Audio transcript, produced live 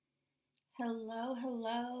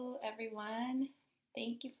Hello, everyone.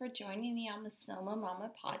 Thank you for joining me on the Soma Mama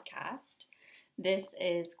podcast. This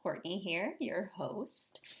is Courtney here, your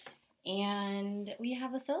host, and we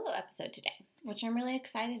have a solo episode today, which I'm really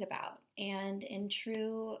excited about. And in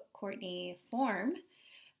true Courtney form,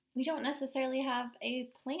 we don't necessarily have a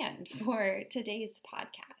plan for today's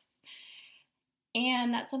podcast.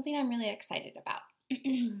 And that's something I'm really excited about.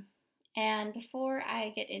 And before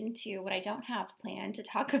I get into what I don't have planned to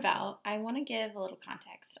talk about, I want to give a little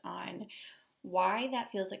context on why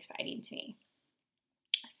that feels exciting to me.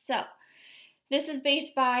 So, this is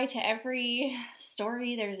based to every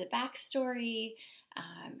story, there's a backstory.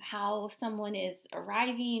 How someone is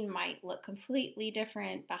arriving might look completely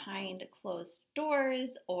different behind closed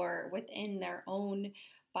doors or within their own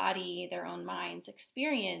body, their own mind's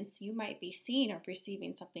experience. You might be seeing or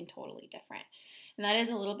perceiving something totally different. And that is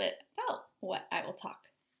a little bit about what I will talk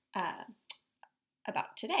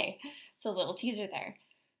about today. So a little teaser there.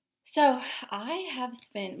 So I have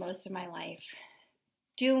spent most of my life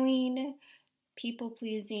doing,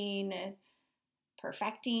 people-pleasing,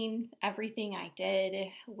 perfecting everything I did,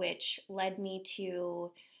 which led me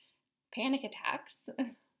to panic attacks,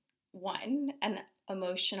 one, and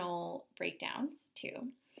emotional breakdowns,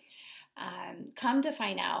 two. Come to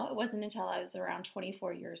find out, it wasn't until I was around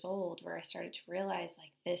 24 years old where I started to realize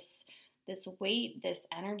this weight, this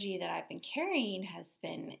energy that I've been carrying has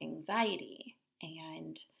been anxiety.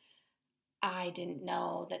 And I didn't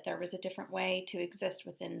know that there was a different way to exist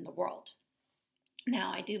within the world.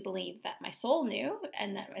 Now, I do believe that my soul knew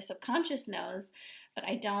and that my subconscious knows, but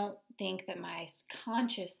I don't think that my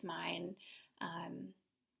conscious mind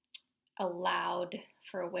allowed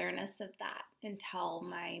for awareness of that until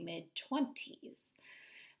my mid-20s.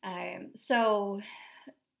 So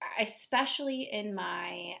especially in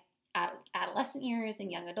my adolescent years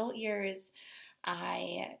and young adult years,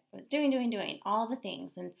 I was doing all the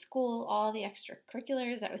things in school, all the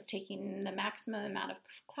extracurriculars. I was taking the maximum amount of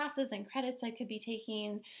classes and credits I could be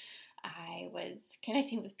taking. I was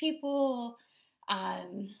connecting with people,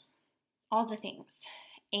 all the things.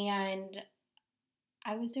 And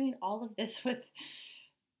I was doing all of this with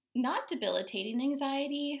not debilitating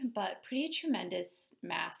anxiety, but pretty tremendous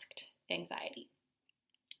masked anxiety.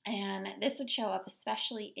 And this would show up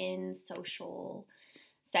especially in social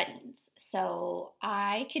settings. So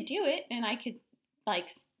I could do it and I could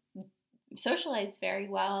socialize very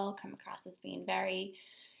well, come across as being very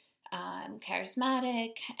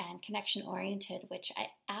charismatic and connection oriented, which I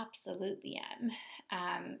absolutely am.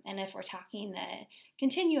 And if we're talking the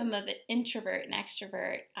continuum of introvert and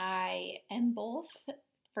extrovert, I am both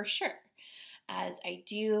for sure, as I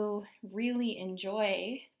do really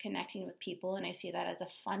enjoy connecting with people, and I see that as a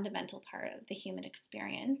fundamental part of the human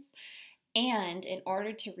experience. And in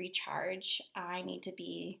order to recharge, I need to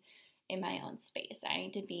be in my own space. I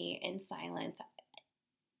need to be in silence,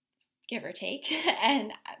 give or take.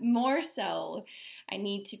 And more so, I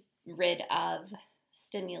need to rid of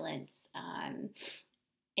stimulants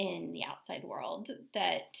in the outside world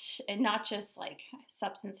and not just like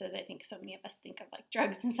substances. I think so many of us think of like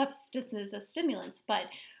drugs and substances as stimulants, but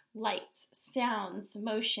lights, sounds,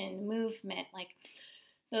 motion, movement, like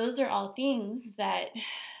those are all things that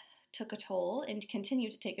took a toll and continue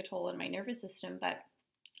to take a toll on my nervous system. But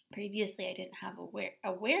previously I didn't have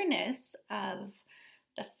awareness of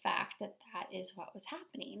the fact that is what was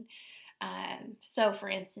happening. So for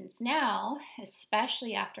instance, now,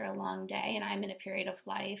 especially after a long day, and I'm in a period of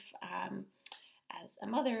life as a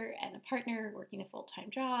mother and a partner working a full-time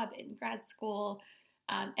job in grad school,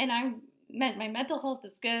 and my mental health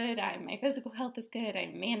is good, my physical health is good,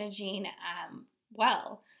 I'm managing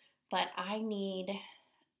well, but I need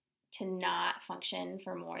to not function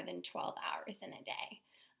for more than 12 hours in a day.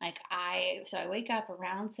 So I wake up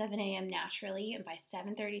around 7 a.m. naturally, and by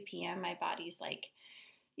 7:30 p.m. my body's like,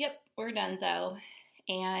 yep, we're donezo.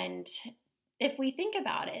 And if we think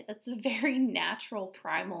about it, that's a very natural,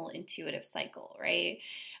 primal, intuitive cycle, right?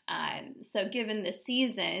 So given the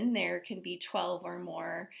season, there can be 12 or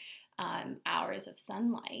more hours of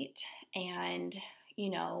sunlight, and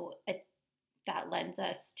that lends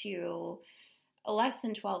us to a less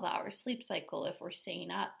than 12-hour sleep cycle if we're staying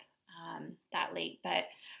up that late. But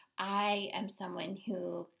I am someone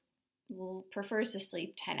who prefers to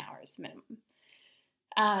sleep 10 hours minimum.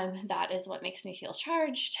 That is what makes me feel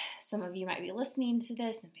charged. Some of you might be listening to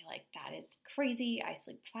this and be like, that is crazy. I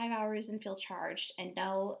sleep 5 hours and feel charged. And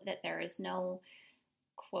know that there is no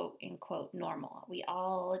quote unquote normal.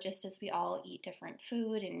 Just as we all eat different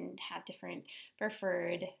food and have different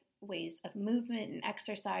preferred ways of movement and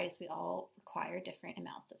exercise, we all require different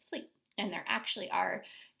amounts of sleep. And there actually are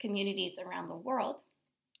communities around the world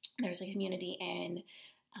There's a community in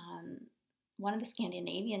one of the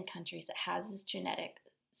Scandinavian countries that has this genetic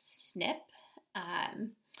SNP,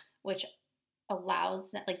 which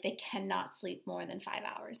allows that, like, they cannot sleep more than 5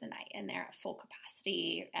 hours a night, and they're at full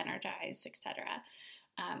capacity, energized, etc.,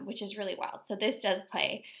 which is really wild. So this does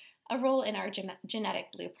play a role in our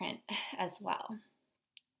genetic blueprint as well.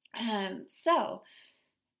 So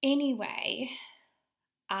anyway,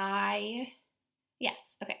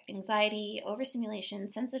 anxiety, overstimulation,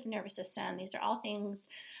 sensitive nervous system, these are all things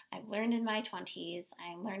I've learned in my 20s.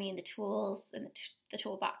 I'm learning the tools and the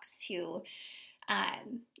toolbox to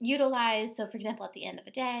utilize. So for example, at the end of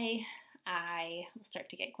a day, I will start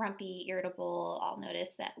to get grumpy, irritable. I'll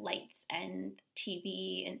notice that lights and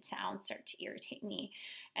TV and sound start to irritate me.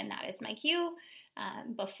 And that is my cue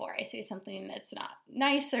before I say something that's not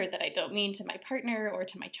nice or that I don't mean to my partner or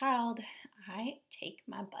to my child. I take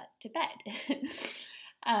my butt to bed.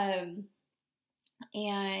 And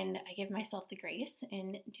I give myself the grace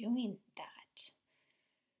in doing that.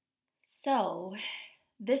 So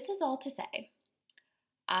this is all to say,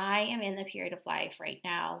 I am in the period of life right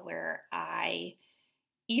now where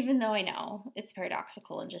even though I know it's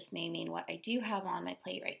paradoxical in just naming what I do have on my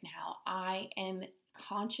plate right now, I am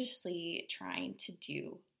consciously trying to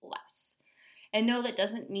do less. And no, that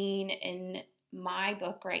doesn't mean in my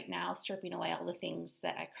book right now stripping away all the things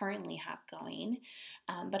that I currently have going.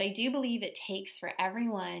 But I do believe it takes for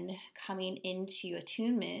everyone coming into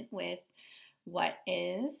attunement with what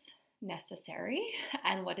is necessary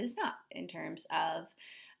and what is not in terms of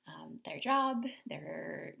their job,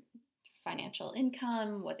 their financial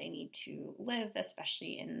income, what they need to live,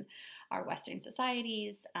 especially in our Western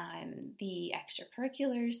societies, the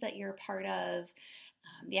extracurriculars that you're a part of,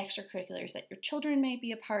 the extracurriculars that your children may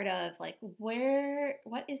be a part of, like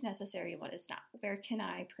what is necessary and what is not, where can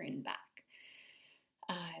I prune back?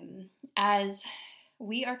 As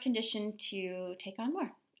we are conditioned to take on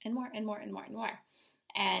more and more and more and more and more.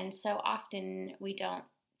 And so often we don't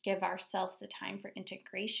give ourselves the time for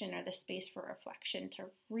integration or the space for reflection to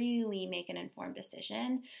really make an informed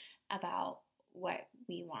decision about what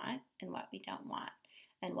we want and what we don't want,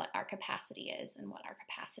 and what our capacity is and what our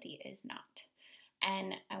capacity is not.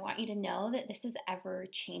 And I want you to know that this is ever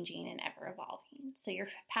changing and ever evolving. So your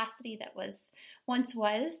capacity that once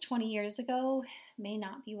was 20 years ago may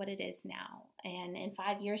not be what it is now. And in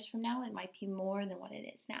 5 years from now, it might be more than what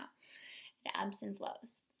it is now. It ebbs and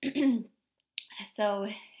flows. So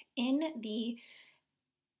in the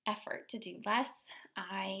effort to do less,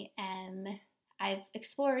 I've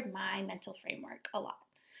explored my mental framework a lot.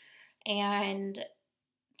 And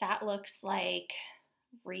that looks like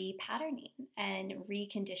repatterning and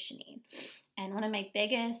reconditioning. And one of my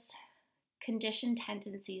biggest conditioned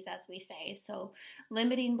tendencies, as we say, so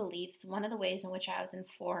limiting beliefs, one of the ways in which I was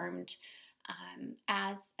informed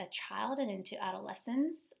as a child and into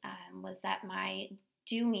adolescence was that my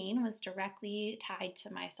doing was directly tied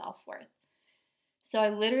to my self-worth. So I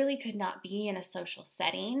literally could not be in a social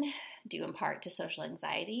setting, due in part to social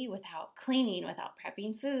anxiety, without cleaning, without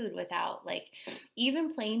prepping food, without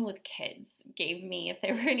even playing with kids gave me, if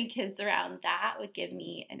there were any kids around, that would give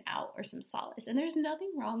me an out or some solace. And there's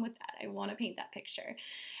nothing wrong with that. I want to paint that picture.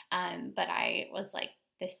 But I was like,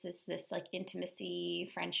 this is this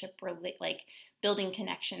intimacy, friendship, building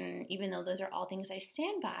connection, even though those are all things I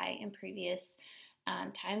stand by in previous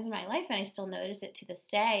times in my life, and I still notice it to this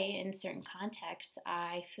day in certain contexts.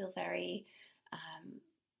 I feel very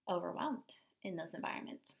overwhelmed in those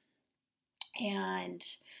environments. And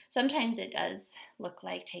sometimes it does look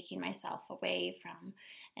like taking myself away from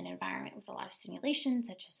an environment with a lot of stimulation,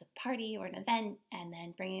 such as a party or an event, and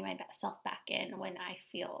then bringing myself back in when I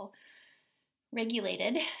feel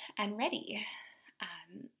regulated and ready.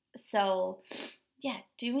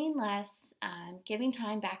 Doing less, giving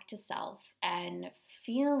time back to self, and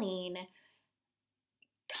feeling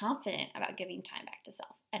confident about giving time back to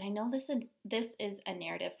self. And I know this is a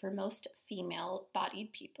narrative for most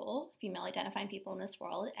female-bodied people, female-identifying people in this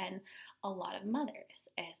world, and a lot of mothers.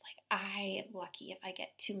 It's like, I am lucky if I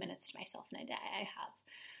get 2 minutes to myself in a day. I have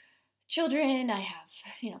children, I have,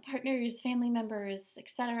 partners, family members,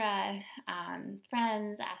 etc.,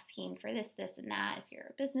 friends asking for this, and that. If you're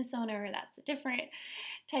a business owner, that's a different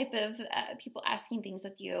type of people asking things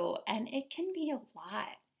of you, and it can be a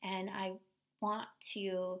lot. And I want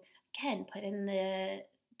to, again, put in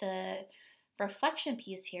the reflection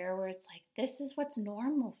piece here where it's like, this is what's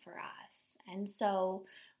normal for us. And so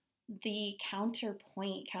the counter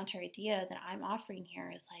idea that I'm offering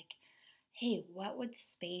here is like, hey, what would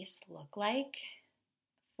space look like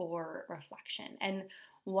for reflection? And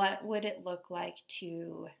what would it look like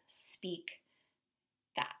to speak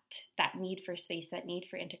that need for space, that need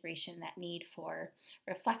for integration, that need for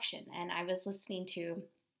reflection. And I was listening to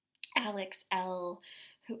Alex Elle,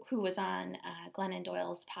 who was on Glennon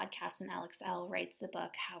Doyle's podcast, and Alex Elle writes the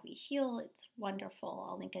book How We Heal. It's wonderful.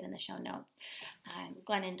 I'll link it in the show notes.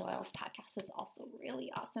 Glennon Doyle's podcast is also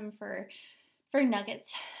really awesome for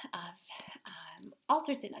nuggets of all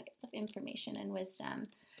sorts of nuggets of information and wisdom.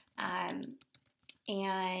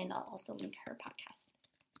 And I'll also link her podcast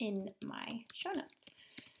in my show notes.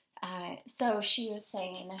 So she was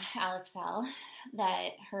saying, Alex Elle, that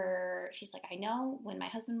she's like, I know when my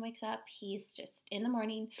husband wakes up, he's just in the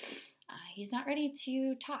morning, he's not ready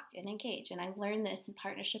to talk and engage. And I've learned this in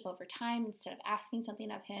partnership over time. Instead of asking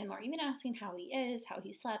something of him or even asking how he is, how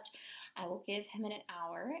he slept, I will give him an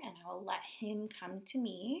hour and I will let him come to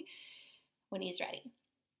me when he's ready.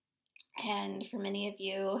 And for many of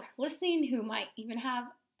you listening who might even have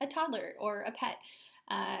a toddler or a pet,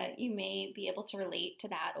 you may be able to relate to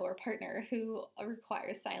that, or a partner who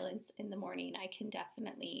requires silence in the morning. I can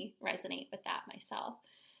definitely resonate with that myself.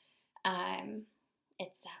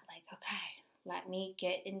 It's that like, okay, let me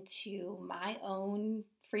get into my own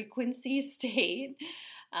frequency state,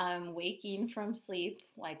 waking from sleep,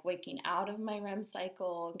 like waking out of my REM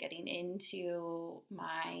cycle, getting into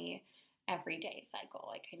my everyday cycle.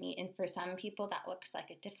 Like I need, and for some people that looks like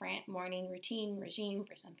a different morning regime.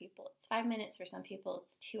 For some people it's 5 minutes, for some people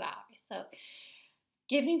it's 2 hours. So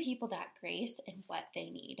giving people that grace and what they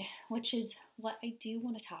need, which is what I do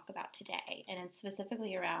want to talk about today. And it's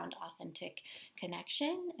specifically around authentic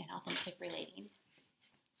connection and authentic relating.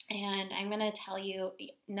 And I'm going to tell you,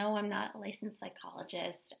 no, I'm not a licensed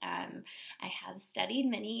psychologist. I have studied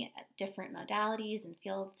many different modalities and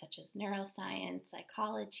fields such as neuroscience,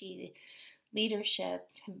 psychology, leadership,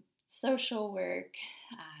 social work,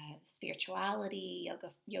 spirituality,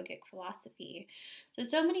 yogic philosophy.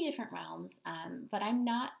 So many different realms. But I'm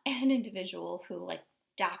not an individual who like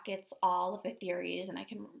dockets all of the theories and I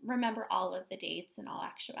can remember all of the dates. In all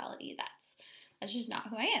actuality, that's just not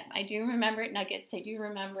who I am. I do remember nuggets. I do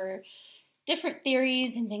remember different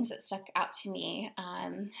theories and things that stuck out to me.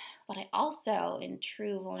 But I also, in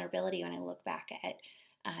true vulnerability, when I look back at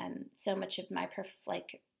so much of my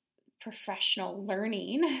professional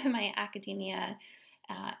learning, my academia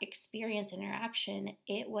experience, interaction,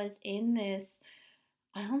 it was in this,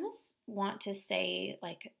 I almost want to say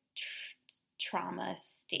like trauma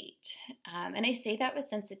state. And I say that with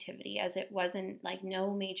sensitivity, as it wasn't like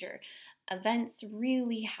no major events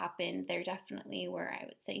really happened. There definitely were, I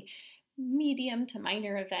would say, medium to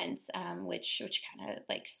minor events, which kind of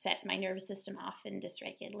like set my nervous system off and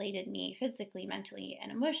dysregulated me physically, mentally,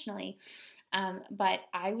 and emotionally. But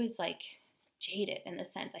I was like jaded in the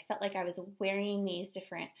sense. I felt like I was wearing these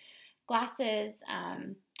different glasses,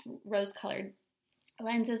 rose-colored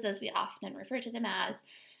lenses, as we often refer to them as.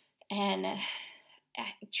 And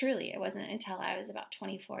truly, it wasn't until I was about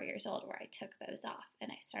 24 years old where I took those off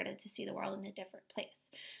and I started to see the world in a different place.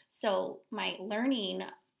 So my learning,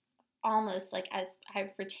 almost like as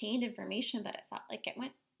I've retained information, but it felt like it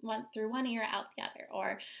went through one ear out the other.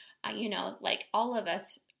 Or, like all of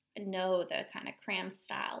us know the kind of cram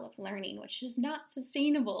style of learning, which is not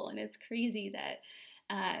sustainable. And it's crazy that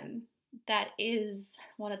that is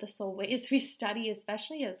one of the sole ways we study,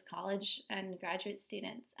 especially as college and graduate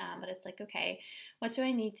students. But it's like, okay, what do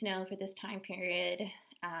I need to know for this time period?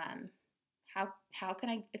 How can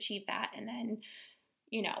I achieve that? And then,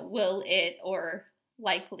 will it, or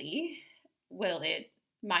likely,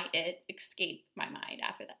 might it escape my mind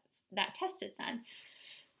after that test is done?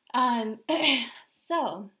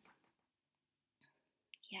 So,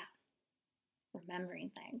 yeah,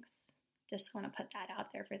 remembering things. Just want to put that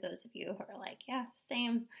out there for those of you who are like, yeah,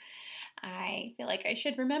 same. I feel like I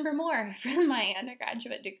should remember more from my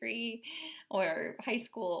undergraduate degree or high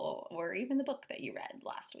school or even the book that you read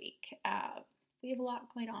last week. We have a lot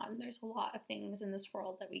going on. There's a lot of things in this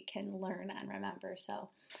world that we can learn and remember. So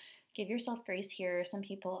give yourself grace here. Some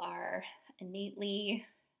people are innately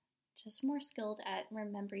just more skilled at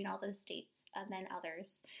remembering all those dates than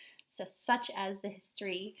others. So such as the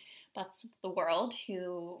history buffs of the world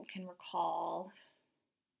who can recall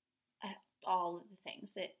all of the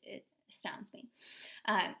things. It astounds me.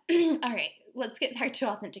 All right, let's get back to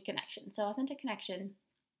authentic connection. So authentic connection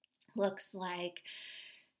looks like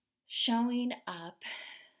showing up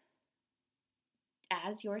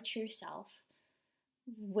as your true self,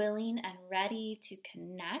 willing and ready to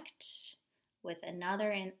connect with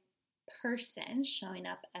another person, showing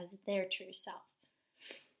up as their true self.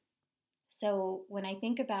 So when I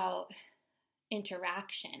think about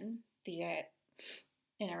interaction, be it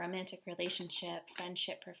in a romantic relationship,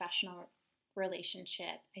 friendship, professional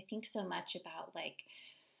relationship, I think so much about like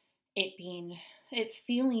it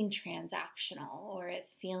feeling transactional, or it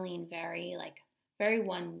feeling very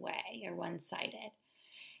one way or one-sided.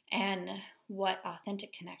 And what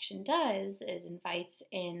authentic connection does is invites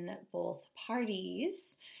in both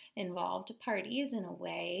involved parties in a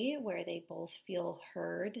way where they both feel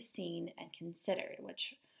heard, seen, and considered,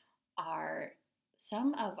 which are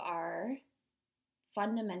some of our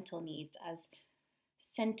fundamental needs as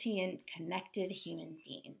sentient, connected human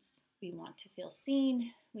beings. We want to feel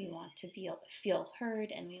seen, we want to feel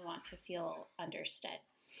heard, and we want to feel understood.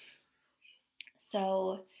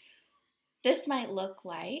 So this might look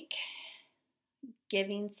like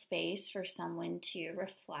giving space for someone to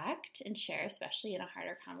reflect and share, especially in a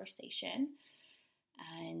harder conversation,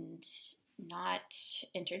 and not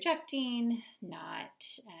interjecting,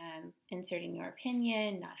 not inserting your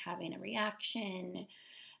opinion, not having a reaction.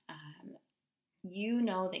 You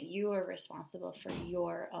know that you are responsible for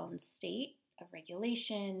your own state of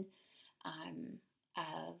regulation,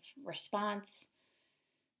 of response.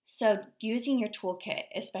 So using your toolkit,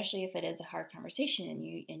 especially if it is a hard conversation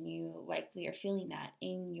and you likely are feeling that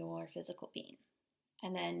in your physical being.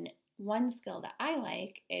 And then one skill that I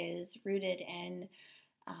like is rooted in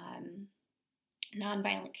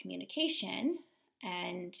nonviolent communication,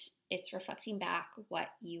 and it's reflecting back what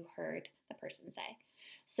you heard the person say.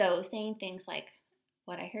 So saying things like,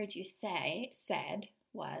 what I heard you said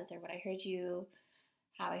was, or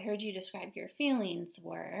how I heard you describe your feelings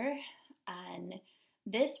were, and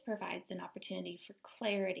this provides an opportunity for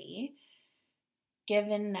clarity,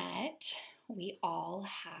 given that we all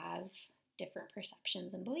have different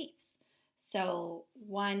perceptions and beliefs. So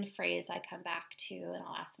one phrase I come back to and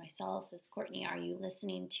I'll ask myself is, Courtney, are you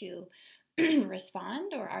listening to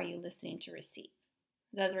respond, or are you listening to receive?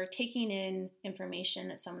 As we're taking in information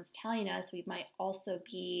that someone's telling us, we might also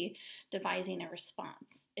be devising a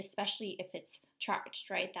response, especially if it's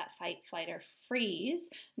charged, right? That fight, flight, or freeze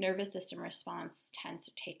nervous system response tends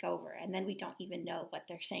to take over, and then we don't even know what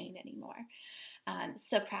they're saying anymore.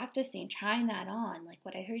 So practicing, trying that on, like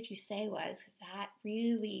what I heard you say was, because that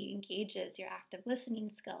really engages your active listening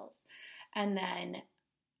skills. And then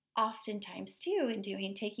oftentimes too,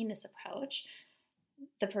 taking this approach,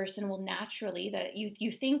 the person will naturally, that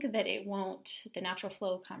you think that it won't, the natural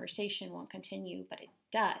flow of conversation won't continue, but it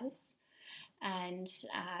does. And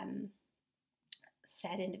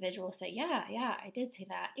said individual will say, yeah, I did say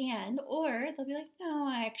that. Or they'll be like, no,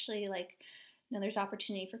 I actually there's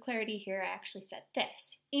opportunity for clarity here. I actually said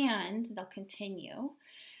this. And they'll continue.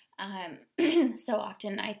 So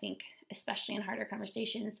often I think, especially in harder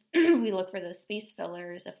conversations, we look for those space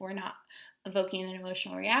fillers. If we're not evoking an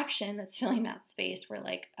emotional reaction that's filling that space, we're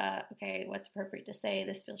like, okay, what's appropriate to say?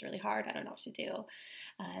 This feels really hard. I don't know what to do.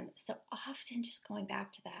 So often just going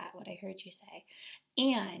back to that, what I heard you say.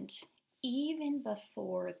 And even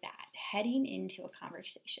before that, heading into a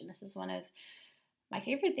conversation, this is one of my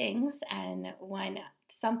favorite things, and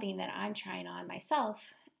something that I'm trying on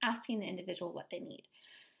myself, asking the individual what they need.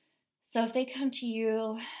 So if they come to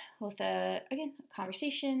you with a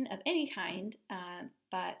conversation of any kind,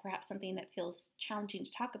 but perhaps something that feels challenging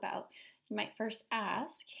to talk about, you might first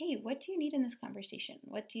ask, hey, what do you need in this conversation?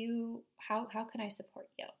 How can I support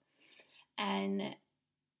you? And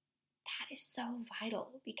that is so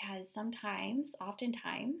vital, because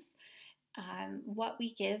oftentimes, what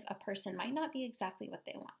we give a person might not be exactly what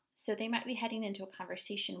they want. So they might be heading into a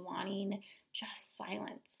conversation wanting just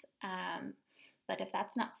silence. But if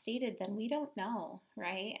that's not stated, then we don't know,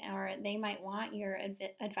 right? Or they might want your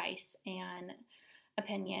advice and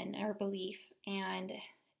opinion or belief. And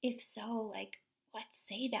if so, let's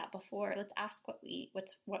say that before. Let's ask what we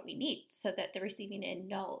need, so that the receiving end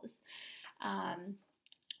knows.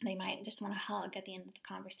 They might just want a hug at the end of the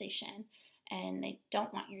conversation, and they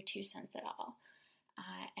don't want your 2 cents at all.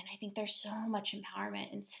 And I think there's so much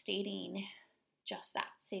empowerment in stating just that,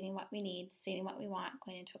 stating what we need, stating what we want,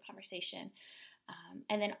 going into a conversation.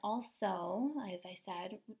 And then also, as I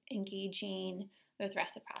said, engaging with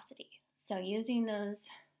reciprocity. So using those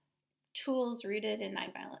tools rooted in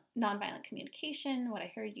nonviolent communication. What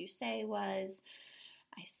I heard you say was,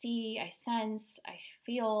 I see, I sense, I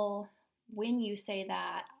feel. When you say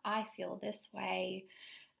that, I feel this way,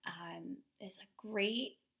 is a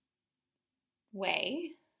great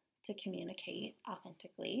way to communicate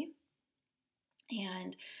authentically.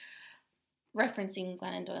 And referencing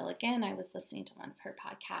Glennon Doyle again, I was listening to one of her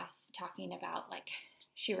podcasts talking about,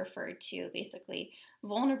 she referred to basically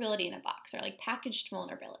vulnerability in a box, or packaged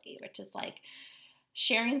vulnerability, which is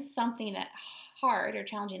sharing something that hard or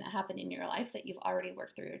challenging that happened in your life that you've already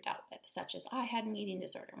worked through or dealt with. such as I had an eating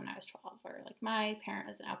disorder when I was 12, or like my parent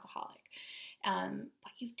was an alcoholic.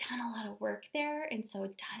 But you've done a lot of work there, and so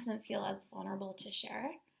it doesn't feel as vulnerable to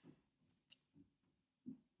share.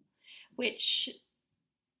 Which,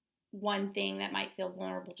 one thing that might feel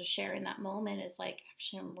vulnerable to share in that moment is like,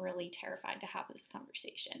 actually, I'm really terrified to have this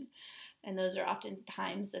conversation. And those are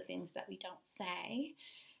oftentimes the things that we don't say,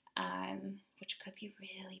 which could be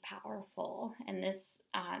really powerful. And this,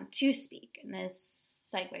 to speak, and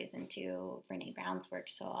this segues into Brene Brown's work,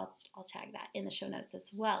 so I'll tag that in the show notes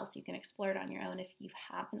as well, so you can explore it on your own if you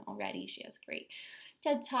haven't already. She has a great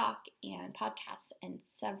TED Talk and podcasts and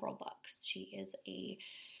several books. She is a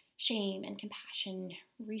shame and compassion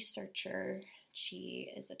researcher.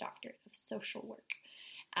 She is a doctorate of social work.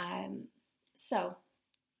 So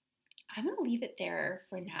I'm going to leave it there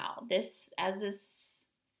for now. This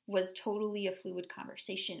was totally a fluid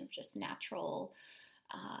conversation of just natural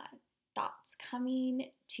thoughts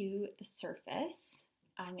coming to the surface.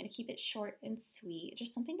 I'm going to keep it short and sweet,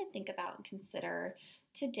 just something to think about and consider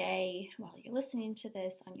today while you're listening to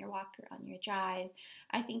this on your walk or on your drive.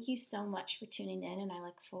 I thank you so much for tuning in, and I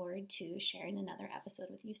look forward to sharing another episode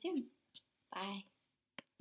with you soon. Bye.